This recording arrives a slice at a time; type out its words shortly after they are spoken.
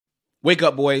Wake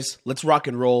up, boys. Let's rock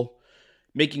and roll.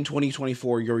 Making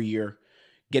 2024 your year.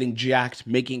 Getting jacked,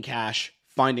 making cash,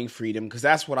 finding freedom. Because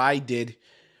that's what I did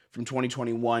from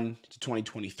 2021 to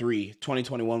 2023.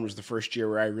 2021 was the first year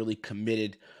where I really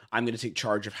committed. I'm going to take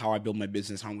charge of how I build my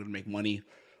business, how I'm going to make money,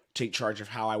 take charge of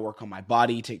how I work on my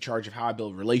body, take charge of how I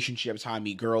build relationships, how I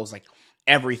meet girls, like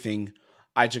everything.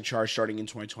 I took charge starting in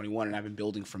 2021, and I've been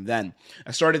building from then.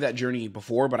 I started that journey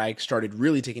before, but I started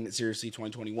really taking it seriously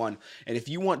 2021. And if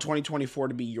you want 2024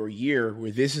 to be your year,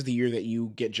 where this is the year that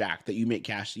you get jacked, that you make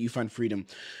cash, that you find freedom,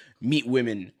 meet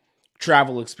women,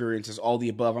 travel experiences, all the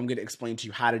above, I'm going to explain to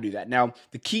you how to do that. Now,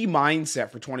 the key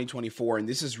mindset for 2024, and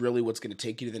this is really what's going to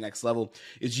take you to the next level,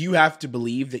 is you have to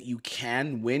believe that you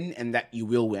can win and that you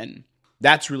will win.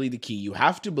 That's really the key. You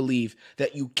have to believe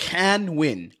that you can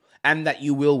win and that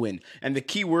you will win. And the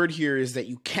key word here is that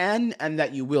you can and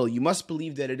that you will. You must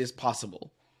believe that it is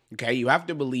possible. Okay, you have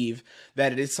to believe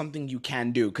that it is something you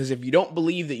can do. Because if you don't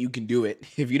believe that you can do it,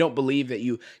 if you don't believe that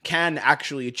you can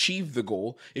actually achieve the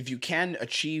goal, if you can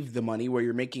achieve the money where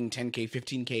you're making 10K,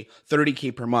 15K,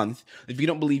 30K per month, if you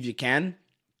don't believe you can,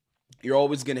 you're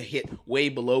always going to hit way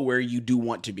below where you do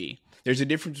want to be. There's a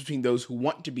difference between those who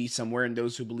want to be somewhere and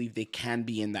those who believe they can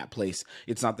be in that place.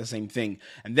 It's not the same thing.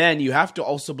 And then you have to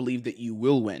also believe that you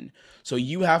will win. So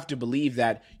you have to believe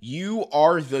that you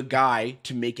are the guy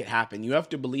to make it happen. You have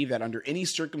to believe that under any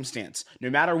circumstance,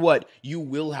 no matter what, you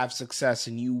will have success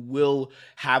and you will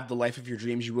have the life of your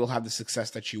dreams. You will have the success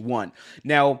that you want.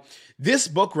 Now, this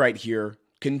book right here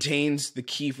contains the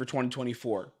key for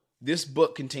 2024. This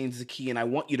book contains the key, and I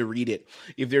want you to read it.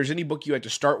 If there's any book you had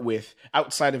to start with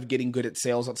outside of getting good at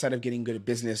sales, outside of getting good at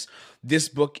business, this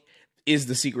book is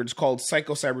the secret. It's called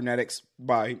Psycho-Cybernetics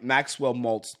by Maxwell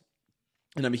Maltz,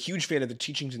 and I'm a huge fan of the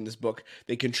teachings in this book.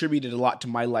 They contributed a lot to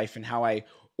my life and how I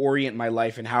orient my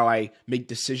life and how I make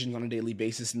decisions on a daily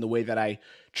basis and the way that I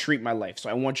treat my life. So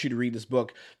I want you to read this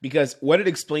book because what it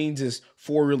explains is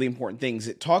four really important things.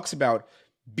 It talks about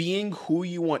being who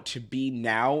you want to be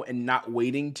now and not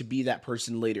waiting to be that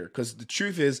person later. Because the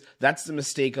truth is, that's the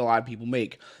mistake a lot of people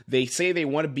make. They say they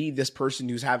want to be this person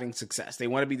who's having success. They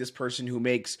want to be this person who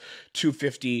makes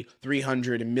 250,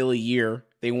 300, a million a year.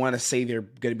 They want to say they're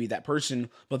going to be that person,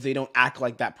 but they don't act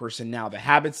like that person now. The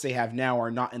habits they have now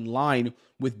are not in line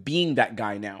with being that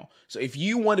guy now. So if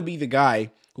you want to be the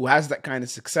guy who has that kind of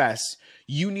success,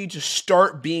 you need to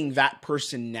start being that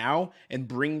person now and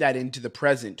bring that into the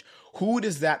present. Who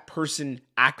does that person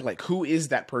act like? Who is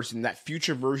that person, that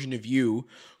future version of you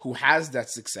who has that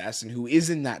success and who is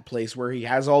in that place where he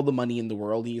has all the money in the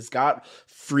world? He's got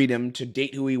freedom to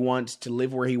date who he wants, to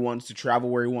live where he wants, to travel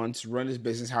where he wants, to run his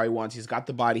business how he wants. He's got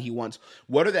the body he wants.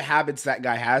 What are the habits that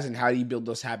guy has and how do you build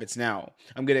those habits now?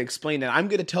 I'm going to explain and I'm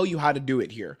going to tell you how to do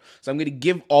it here. So I'm going to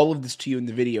give all of this to you in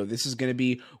the video. This is going to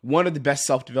be one of the best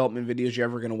self-development videos you're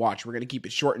ever going to watch. We're going to keep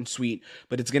it short and sweet,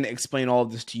 but it's going to explain all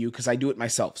of this to you because I do it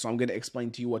myself. So I'm going to explain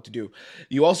to you what to do.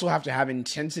 You also have to have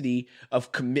intensity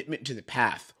of commitment to the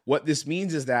path. What this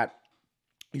means is that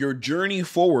your journey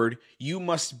forward, you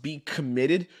must be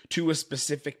committed to a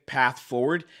specific path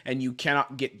forward, and you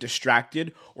cannot get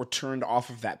distracted or turned off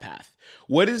of that path.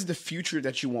 What is the future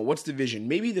that you want? What's the vision?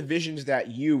 Maybe the vision is that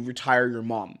you retire your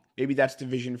mom. Maybe that's the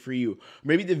vision for you.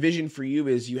 Maybe the vision for you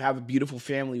is you have a beautiful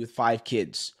family with 5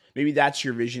 kids. Maybe that's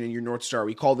your vision and your North Star.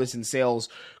 We call this in sales,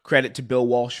 credit to Bill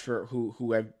Walsh for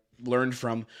who I've learned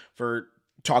from for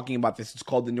talking about this. It's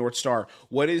called the North Star.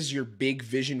 What is your big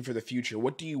vision for the future?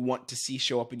 What do you want to see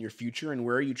show up in your future, and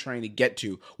where are you trying to get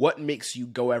to? What makes you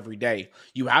go every day?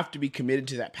 You have to be committed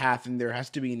to that path, and there has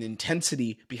to be an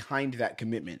intensity behind that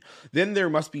commitment. Then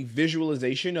there must be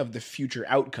visualization of the future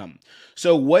outcome.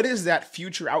 So what is that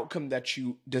future outcome that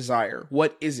you desire?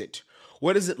 What is it?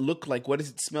 What does it look like? What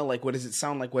does it smell like? What does it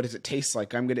sound like? What does it taste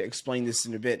like? I'm going to explain this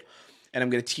in a bit. And I'm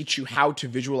going to teach you how to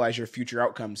visualize your future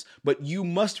outcomes. But you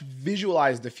must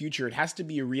visualize the future. It has to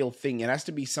be a real thing. It has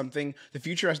to be something, the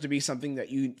future has to be something that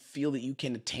you feel that you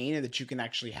can attain and that you can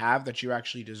actually have, that you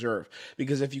actually deserve.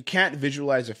 Because if you can't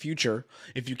visualize a future,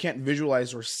 if you can't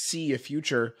visualize or see a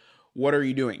future, what are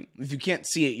you doing? If you can't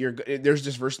see it, there's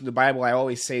this verse in the Bible, I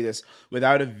always say this,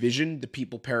 without a vision, the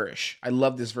people perish. I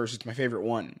love this verse. It's my favorite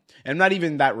one. And I'm not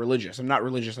even that religious. I'm not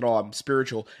religious at all. I'm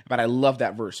spiritual, but I love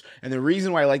that verse. And the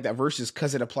reason why I like that verse is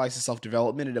because it applies to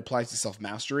self-development. It applies to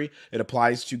self-mastery. It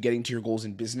applies to getting to your goals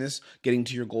in business, getting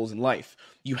to your goals in life.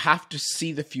 You have to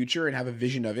see the future and have a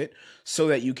vision of it so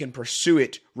that you can pursue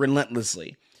it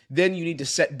relentlessly. Then you need to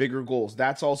set bigger goals.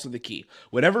 That's also the key.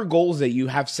 Whatever goals that you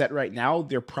have set right now,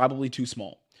 they're probably too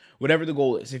small. Whatever the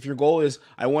goal is. If your goal is,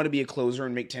 I want to be a closer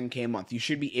and make 10K a month, you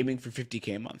should be aiming for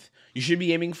 50K a month. You should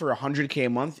be aiming for 100K a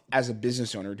month as a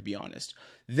business owner, to be honest.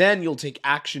 Then you'll take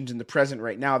actions in the present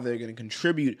right now that are going to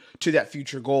contribute to that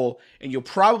future goal, and you'll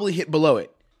probably hit below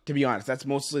it, to be honest. That's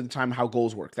mostly the time how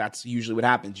goals work. That's usually what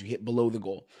happens. You hit below the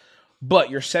goal.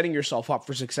 But you're setting yourself up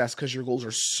for success because your goals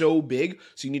are so big,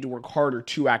 so you need to work harder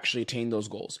to actually attain those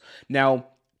goals. Now,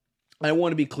 I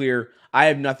want to be clear, I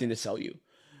have nothing to sell you.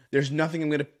 There's nothing I'm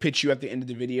going to pitch you at the end of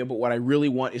the video, but what I really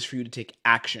want is for you to take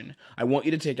action. I want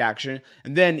you to take action,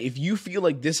 and then if you feel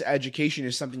like this education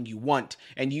is something you want,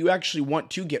 and you actually want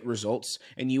to get results,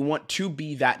 and you want to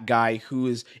be that guy who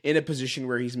is in a position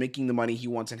where he's making the money he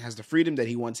wants and has the freedom that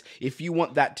he wants, if you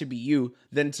want that to be you,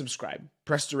 then subscribe.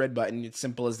 Press the red button. It's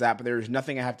simple as that, but there is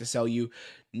nothing I have to sell you,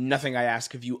 nothing I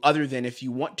ask of you other than if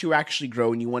you want to actually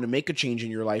grow and you want to make a change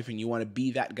in your life and you want to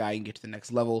be that guy and get to the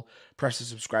next level, press the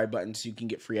subscribe button so you can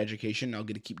get free education. I'll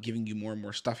get to keep giving you more and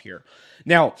more stuff here.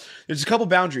 Now, there's a couple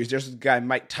boundaries. There's the guy,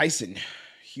 Mike Tyson,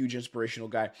 huge inspirational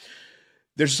guy.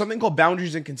 There's something called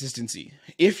boundaries and consistency.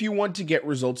 If you want to get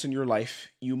results in your life,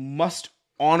 you must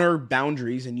honor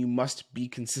boundaries and you must be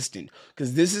consistent,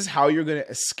 because this is how you're going to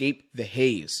escape the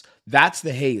haze. That's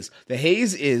the haze. The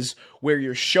haze is where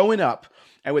you're showing up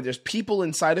and where there's people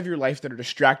inside of your life that are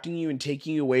distracting you and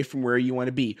taking you away from where you want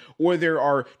to be. Or there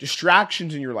are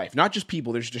distractions in your life, not just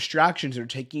people, there's distractions that are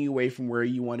taking you away from where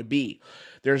you want to be.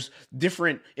 There's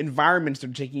different environments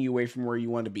that are taking you away from where you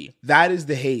want to be. That is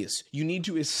the haze. You need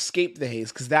to escape the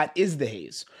haze because that is the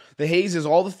haze. The haze is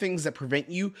all the things that prevent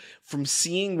you from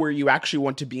seeing where you actually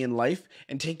want to be in life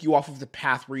and take you off of the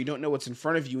path where you don't know what's in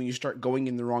front of you and you start going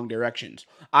in the wrong directions.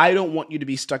 I don't want you to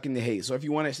be stuck in the haze. So if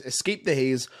you want to escape the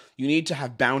haze, you need to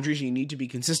have boundaries and you need to be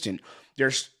consistent.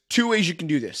 There's two ways you can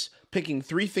do this. Picking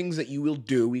 3 things that you will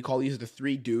do. We call these the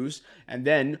 3 do's. And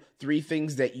then 3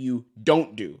 things that you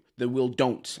don't do. The will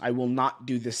don'ts. I will not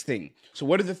do this thing. So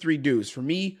what are the 3 do's? For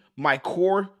me, my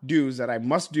core do's that I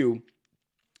must do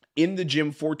in the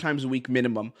gym 4 times a week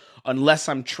minimum, unless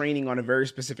I'm training on a very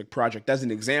specific project. As an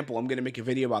example, I'm going to make a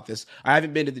video about this. I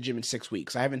haven't been to the gym in 6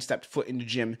 weeks. I haven't stepped foot in the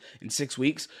gym in 6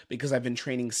 weeks because I've been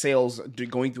training sales,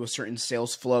 going through a certain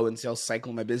sales flow and sales cycle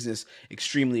in my business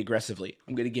extremely aggressively.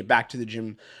 I'm going to get back to the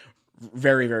gym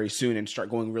very, very soon and start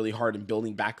going really hard and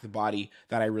building back the body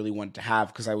that I really wanted to have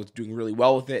because I was doing really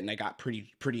well with it and I got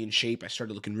pretty in shape. I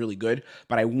started looking really good,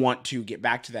 but I want to get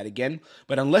back to that again.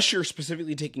 But unless you're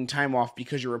specifically taking time off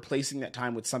because you're replacing that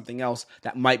time with something else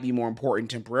that might be more important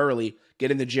temporarily,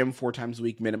 get in the gym 4 times a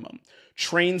week minimum.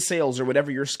 Train sales or whatever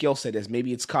your skill set is.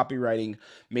 Maybe it's copywriting.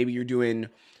 Maybe you're doing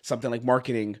something like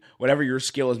marketing, whatever your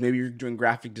skill is. Maybe you're doing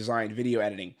graphic design, video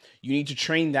editing. You need to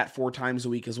train that 4 times a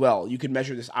week as well. You can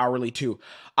measure this hourly too.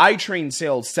 I train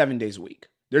sales 7 days a week.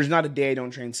 There's not a day I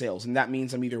don't train sales. And that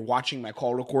means I'm either watching my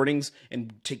call recordings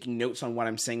and taking notes on what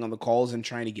I'm saying on the calls and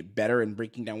trying to get better and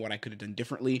breaking down what I could have done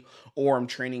differently, or I'm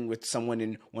training with someone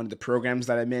in one of the programs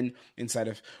that I'm in, inside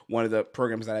of one of the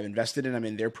programs that I've invested in. I'm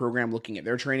in their program looking at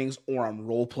their trainings, or I'm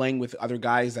role playing with other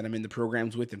guys that I'm in the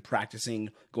programs with and practicing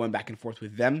going back and forth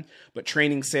with them. But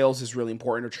training sales is really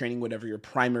important, or training whatever your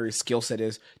primary skill set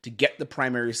is to get the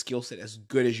primary skill set as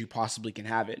good as you possibly can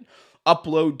have it.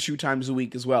 Upload 2 times a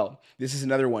week as well. This is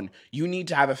another one. You need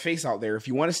to have a face out there if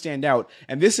you want to stand out.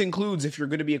 And this includes if you're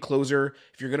going to be a closer,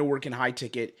 if you're going to work in high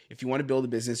ticket, if you want to build a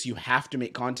business, you have to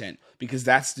make content because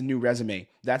that's the new resume.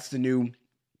 That's the new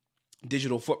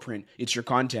digital footprint. It's your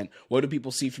content. What do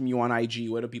people see from you on IG?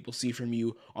 What do people see from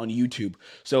you on YouTube?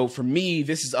 So for me,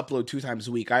 this is upload 2 times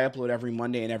a week. I upload every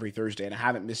Monday and every Thursday, and I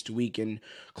haven't missed a week in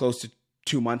close to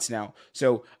 2 months now.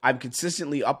 So I'm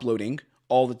consistently uploading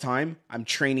all the time. I'm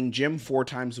training gym 4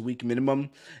 times a week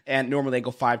minimum, and normally I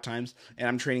go 5 times, and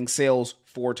I'm training sales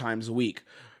 4 times a week.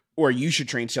 Or you should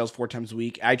train sales 4 times a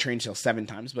week. I train sales 7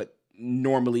 times, but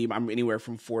normally I'm anywhere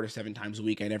from 4 to 7 times a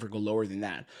week. I never go lower than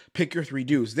that. Pick your 3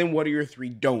 do's. Then what are your 3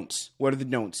 don'ts? What are the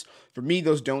don'ts? For me,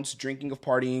 those don'ts, drinking and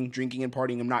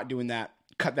partying, I'm not doing that.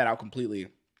 Cut that out completely.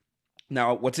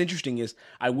 Now, what's interesting is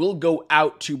I will go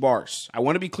out to bars. I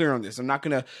want to be clear on this. I'm not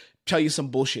going to tell you some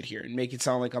bullshit here and make it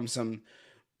sound like I'm some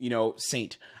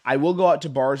saint. I will go out to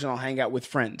bars and I'll hang out with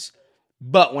friends.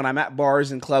 But when I'm at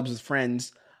bars and clubs with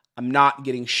friends, I'm not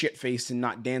getting shit-faced and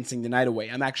not dancing the night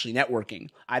away. I'm actually networking.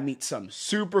 I meet some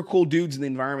super cool dudes in the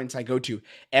environments I go to.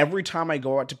 Every time I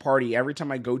go out to party, every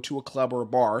time I go to a club or a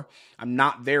bar, I'm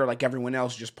not there like everyone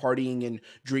else just partying and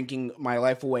drinking my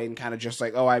life away and kind of just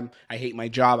like, oh, I hate my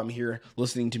job. I'm here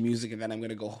listening to music and then I'm going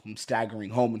to go home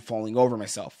staggering home and falling over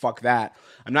myself. Fuck that.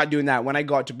 I'm not doing that. When I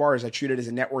go out to bars, I treat it as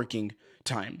a networking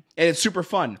time. And it's super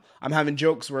fun. I'm having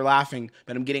jokes, we're laughing,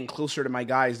 but I'm getting closer to my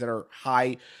guys that are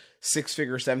high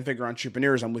 6-figure, 7-figure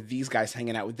entrepreneurs. I'm with these guys,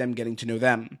 hanging out with them, getting to know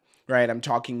them, right?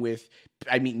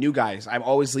 I meet new guys. I'm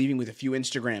always leaving with a few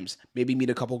Instagrams, maybe meet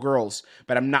a couple girls,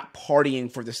 but I'm not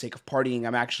partying for the sake of partying.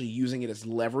 I'm actually using it as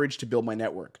leverage to build my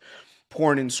network.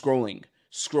 Porn and scrolling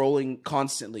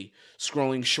constantly,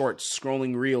 scrolling shorts,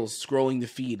 scrolling reels, scrolling the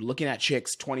feed, looking at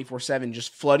chicks 24/7,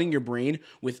 just flooding your brain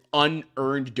with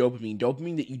unearned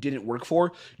dopamine that you didn't work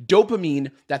for,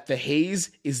 dopamine that the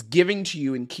haze is giving to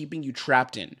you and keeping you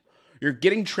trapped in. You're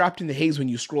getting trapped in the haze when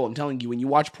you scroll. I'm telling you, when you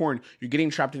watch porn, you're getting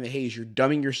trapped in the haze. You're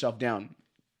dumbing yourself down.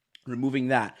 Removing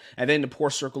that. And then the poor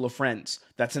circle of friends.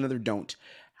 That's another don't.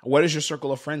 What is your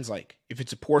circle of friends like? If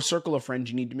it's a poor circle of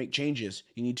friends, you need to make changes.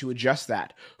 You need to adjust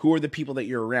that. Who are the people that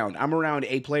you're around? I'm around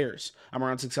A players. I'm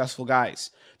around successful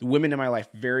guys. The women in my life,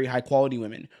 very high quality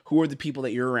women. Who are the people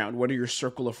that you're around? What are your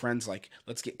circle of friends like?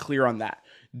 Let's get clear on that.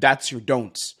 That's your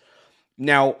don'ts.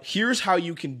 Now, here's how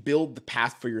you can build the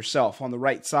path for yourself. On the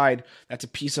right side, that's a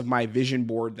piece of my vision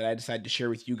board that I decided to share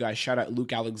with you guys. Shout out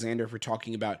Luke Alexander for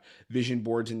talking about vision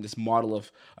boards and this model of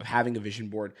having a vision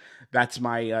board. That's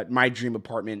my dream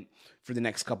apartment for the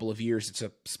next couple of years. It's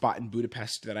a spot in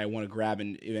Budapest that I want to grab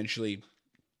and eventually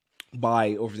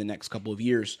buy over the next couple of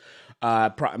years.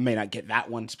 I may not get that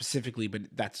one specifically, but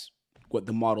that's what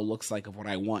the model looks like of what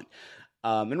I want.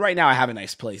 And right now I have a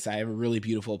nice place. I have a really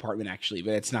beautiful apartment actually,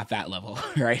 but it's not that level,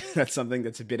 right? That's something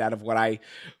that's a bit out of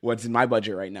what's in my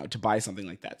budget right now to buy something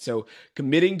like that. So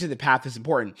committing to the path is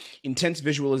important. Intense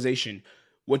visualization.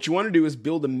 What you want to do is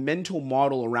build a mental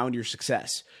model around your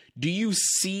success. Do you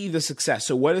see the success?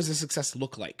 So what does the success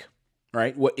look like?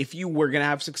 Right? What if you were going to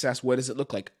have success, what does it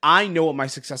look like? I know what my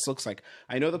success looks like.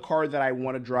 I know the car that I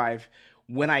want to drive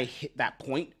when I hit that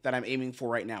point that I'm aiming for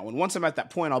right now. And once I'm at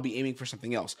that point, I'll be aiming for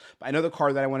something else. But I know the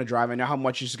car that I want to drive. I know how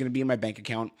much is going to be in my bank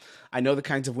account. I know the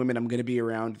kinds of women I'm going to be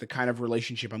around, the kind of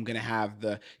relationship I'm going to have,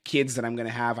 the kids that I'm going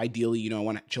to have. Ideally, I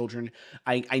want children.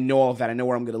 I know all of that. I know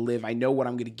where I'm going to live. I know what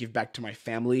I'm going to give back to my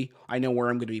family. I know where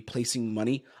I'm going to be placing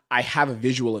money. I have a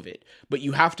visual of it. But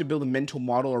you have to build a mental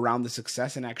model around the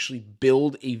success and actually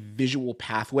build a visual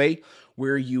pathway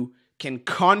where you can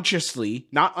consciously,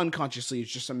 not unconsciously,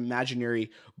 it's just some imaginary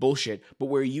bullshit, but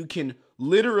where you can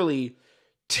literally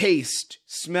taste,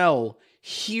 smell,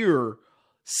 hear,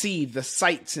 see the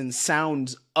sights and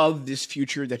sounds of this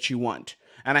future that you want.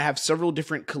 And I have several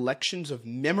different collections of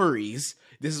memories.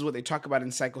 This is what they talk about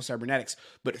in psycho-cybernetics,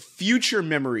 but future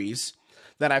memories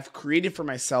that I've created for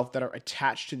myself that are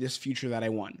attached to this future that I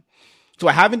want. So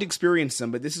I haven't experienced them,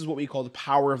 but this is what we call the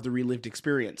power of the relived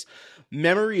experience.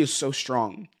 Memory is so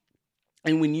strong.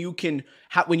 And when you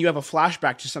have a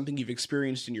flashback to something you've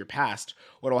experienced in your past,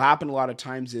 what will happen a lot of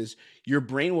times is your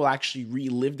brain will actually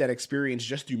relive that experience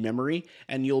just through memory,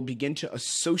 and you'll begin to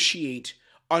associate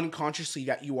unconsciously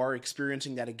that you are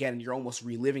experiencing that again, and you're almost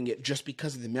reliving it just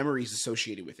because of the memories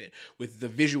associated with it, with the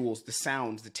visuals, the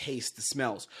sounds, the taste, the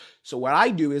smells. So what I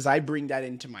do is I bring that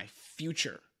into my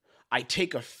future. I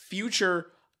take a future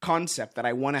concept that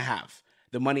I want to have.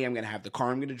 The money I'm going to have, the car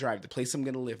I'm going to drive, the place I'm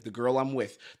going to live, the girl I'm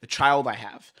with, the child I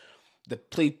have, the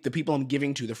people I'm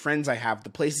giving to, the friends I have, the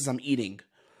places I'm eating,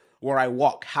 where I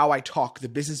walk, how I talk, the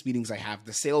business meetings I have,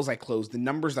 the sales I close, the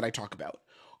numbers that I talk about.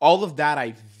 All of that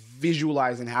I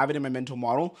visualize and have it in my mental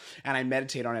model, and I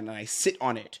meditate on it, and I sit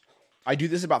on it. I do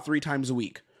this about 3 times a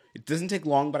week. It doesn't take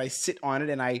long, but I sit on it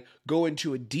and I go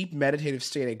into a deep meditative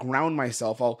state. I ground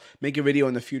myself. I'll make a video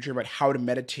in the future about how to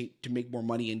meditate to make more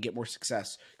money and get more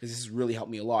success, because this has really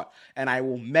helped me a lot. And I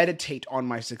will meditate on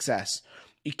my success.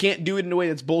 You can't do it in a way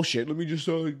that's bullshit. Let me just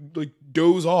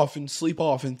doze off and sleep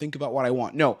off and think about what I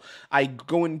want. No, I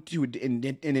go into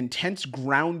an intense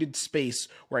grounded space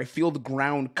where I feel the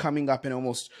ground coming up and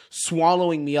almost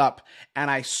swallowing me up.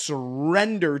 And I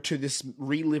surrender to this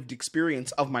relived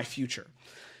experience of my future.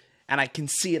 And I can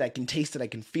see it, I can taste it, I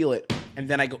can feel it, and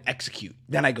then I go execute,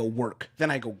 then I go work,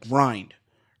 then I go grind,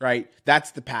 right?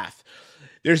 That's the path.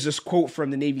 There's this quote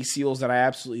from the Navy SEALs that I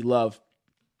absolutely love.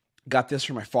 Got this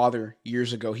from my father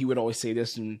years ago. He would always say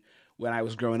this when I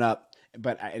was growing up,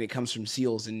 and it comes from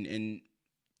SEALs and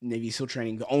Navy SEAL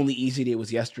training. The only easy day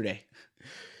was yesterday.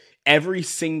 Every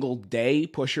single day,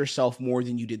 push yourself more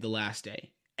than you did the last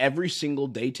day. Every single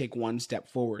day, take one step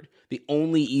forward. The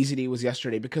only easy day was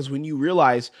yesterday, because when you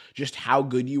realize just how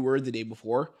good you were the day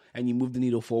before and you move the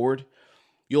needle forward,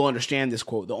 you'll understand this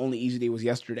quote. The only easy day was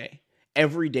yesterday.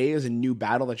 Every day is a new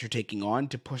battle that you're taking on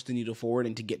to push the needle forward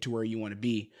and to get to where you want to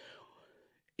be.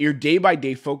 Your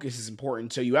day-by-day focus is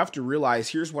important. So you have to realize,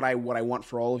 here's what I want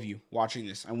for all of you watching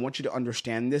this. I want you to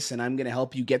understand this, and I'm going to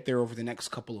help you get there over the next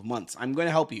couple of months. I'm going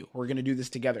to help you. We're going to do this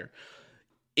together.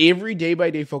 Every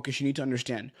day-by-day focus, you need to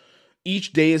understand.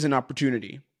 Each day is an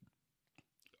opportunity.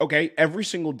 Okay, every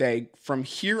single day from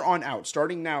here on out,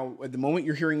 starting now, at the moment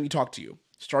you're hearing me talk to you,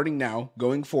 starting now,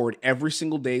 going forward, every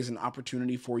single day is an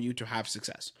opportunity for you to have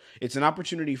success. It's an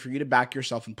opportunity for you to back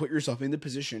yourself and put yourself in the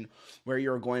position where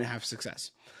you're going to have success.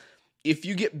 If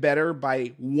you get better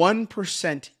by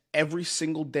 1% every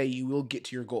single day, you will get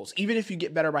to your goals. Even if you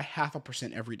get better by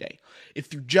 0.5% every day.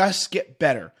 If you just get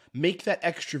better, make that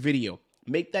extra video.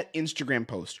 Make that Instagram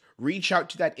post, reach out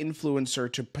to that influencer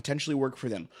to potentially work for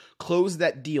them, close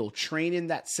that deal, train in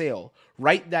that sale,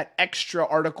 write that extra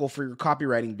article for your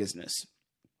copywriting business,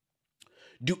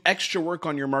 do extra work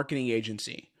on your marketing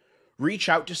agency, reach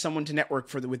out to someone to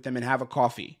network with them and have a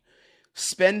coffee.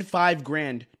 Spend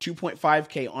 $5,000,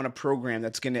 2.5K on a program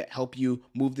that's going to help you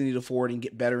move the needle forward and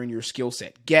get better in your skill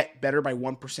set. Get better by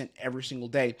 1% every single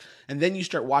day. And then you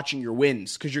start watching your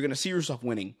wins because you're going to see yourself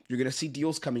winning. You're going to see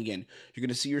deals coming in. You're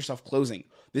going to see yourself closing.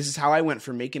 This is how I went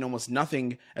from making almost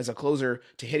nothing as a closer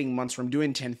to hitting months from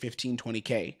doing 10, 15,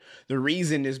 20K. The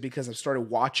reason is because I've started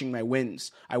watching my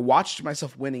wins. I watched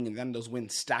myself winning, and then those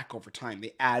wins stack over time.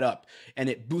 They add up, and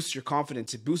it boosts your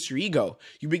confidence. It boosts your ego.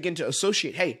 You begin to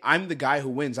associate, hey, I'm the guy who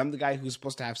wins. I'm the guy who's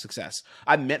supposed to have success.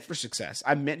 I'm meant for success.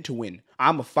 I'm meant to win.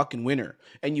 I'm a fucking winner.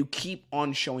 And you keep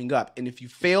on showing up. And if you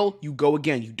fail, you go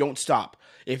again. You don't stop.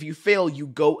 If you fail, you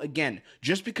go again.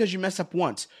 Just because you mess up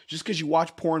once, just because you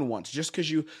watch porn once, just because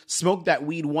you smoke that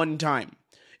weed one time,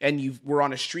 and you were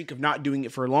on a streak of not doing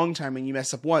it for a long time and you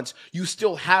mess up once, you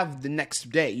still have the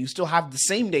next day. You still have the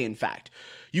same day, in fact.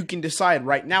 You can decide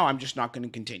right now, I'm just not going to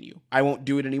continue. I won't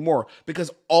do it anymore.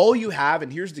 Because all you have,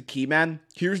 and here's the key, man.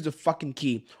 Here's the fucking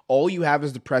key. All you have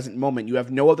is the present moment. You have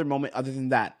no other moment other than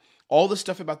that. All the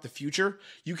stuff about the future,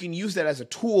 you can use that as a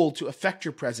tool to affect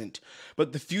your present.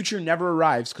 But the future never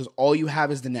arrives because all you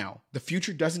have is the now. The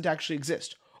future doesn't actually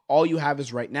exist. All you have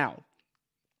is right now.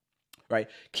 Right?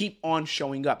 Keep on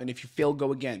showing up. And if you fail,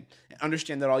 go again. And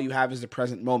understand that all you have is the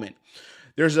present moment.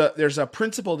 There's a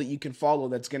principle that you can follow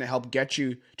that's going to help get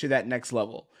you to that next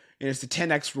level. And it's the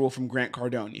 10X rule from Grant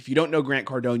Cardone. If you don't know Grant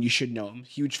Cardone, you should know him.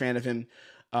 Huge fan of him.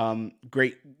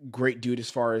 Great dude as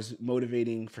far as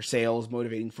motivating for sales,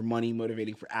 motivating for money,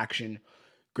 motivating for action.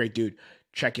 Great dude.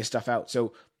 Check his stuff out.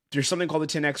 So there's something called the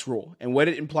 10X rule. And what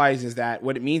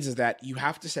it means is that you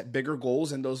have to set bigger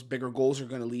goals, and those bigger goals are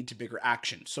going to lead to bigger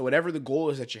action. So whatever the goal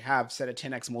is that you have, set a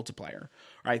 10X multiplier.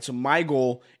 All right. So my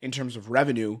goal in terms of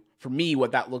revenue, for me,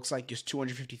 what that looks like is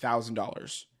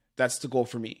 $250,000. That's the goal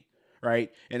for me.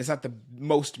 Right. And it's not the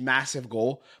most massive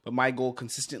goal, but my goal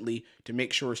consistently to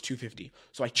make sure is 250.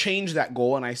 So I changed that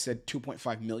goal and I said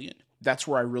 2.5 million. That's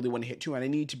where I really want to hit to. And I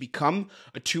need to become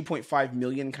a 2.5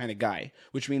 million kind of guy,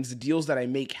 which means the deals that I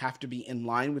make have to be in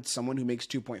line with someone who makes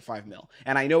 2.5 mil.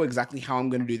 And I know exactly how I'm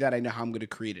going to do that. I know how I'm going to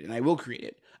create it, and I will create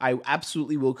it. I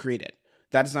absolutely will create it.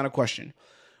 That is not a question.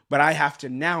 But I have to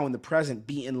now in the present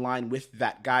be in line with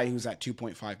that guy who's at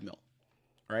 2.5 mil.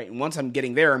 Right? And once I'm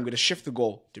getting there, I'm going to shift the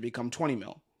goal to become 20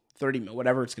 mil, 30 mil,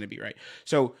 whatever it's going to be, right?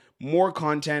 So more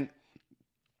content.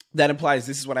 That implies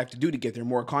this is what I have to do to get there.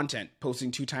 More content, posting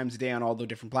 2 times a day on all the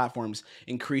different platforms,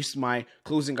 increase my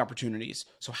closing opportunities.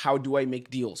 So how do I make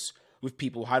deals with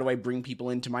people? How do I bring people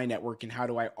into my network, and how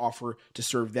do I offer to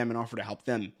serve them and offer to help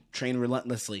them? Train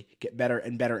relentlessly, get better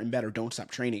and better and better. Don't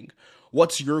stop training.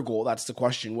 What's your goal? That's the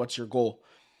question. What's your goal?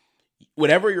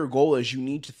 Whatever your goal is, you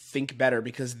need to think better,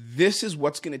 because this is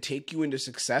what's going to take you into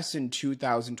success in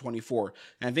 2024.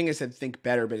 And I think I said think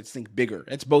better, but it's think bigger.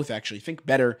 It's both, actually. Think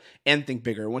better and think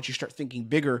bigger. Once you start thinking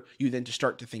bigger, you then to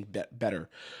start to think better.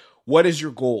 What is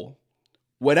your goal?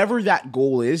 Whatever that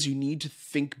goal is, you need to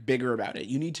think bigger about it.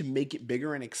 You need to make it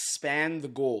bigger and expand the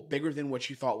goal, bigger than what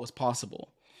you thought was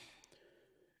possible.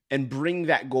 And bring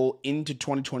that goal into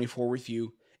 2024 with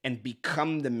you and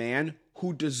become the man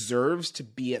who deserves to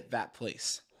be at that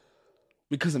place.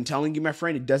 Because I'm telling you, my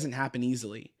friend, it doesn't happen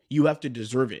easily. You have to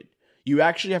deserve it. You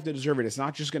actually have to deserve it. It's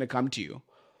not just going to come to you.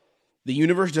 The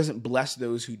universe doesn't bless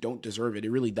those who don't deserve it. It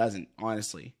really doesn't,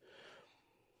 honestly.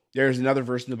 There's another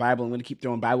verse in the Bible. I'm going to keep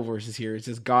throwing Bible verses here. It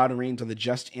says, God reigns on the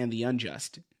just and the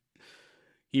unjust.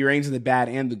 He reigns on the bad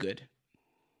and the good.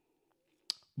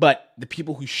 But the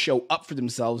people who show up for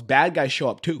themselves, bad guys show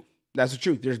up too. That's the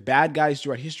truth. There's bad guys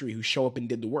throughout history who show up and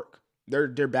did the work. They're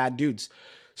bad dudes.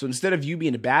 So instead of you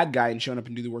being a bad guy and showing up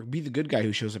and do the work, be the good guy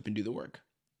who shows up and do the work.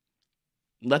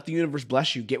 Let the universe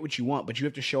bless you. Get what you want, but you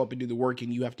have to show up and do the work,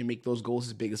 and you have to make those goals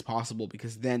as big as possible,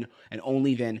 because then and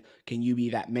only then can you be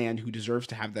that man who deserves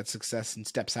to have that success and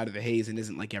steps out of the haze and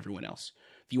isn't like everyone else.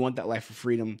 If you want that life of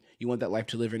freedom, you want that life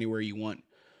to live anywhere you want,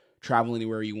 travel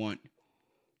anywhere you want,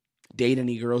 date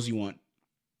any girls you want,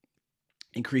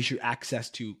 increase your access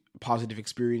to positive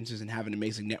experiences and have an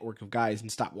amazing network of guys,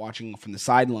 and stop watching from the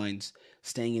sidelines,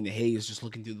 staying in the haze, just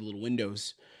looking through the little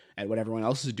windows at what everyone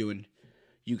else is doing,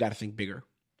 you got to think bigger.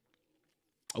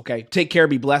 Okay, take care,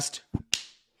 be blessed.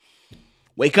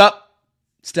 Wake up,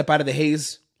 step out of the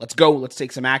haze. Let's go. Let's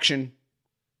take some action.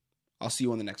 I'll see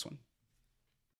you on the next one.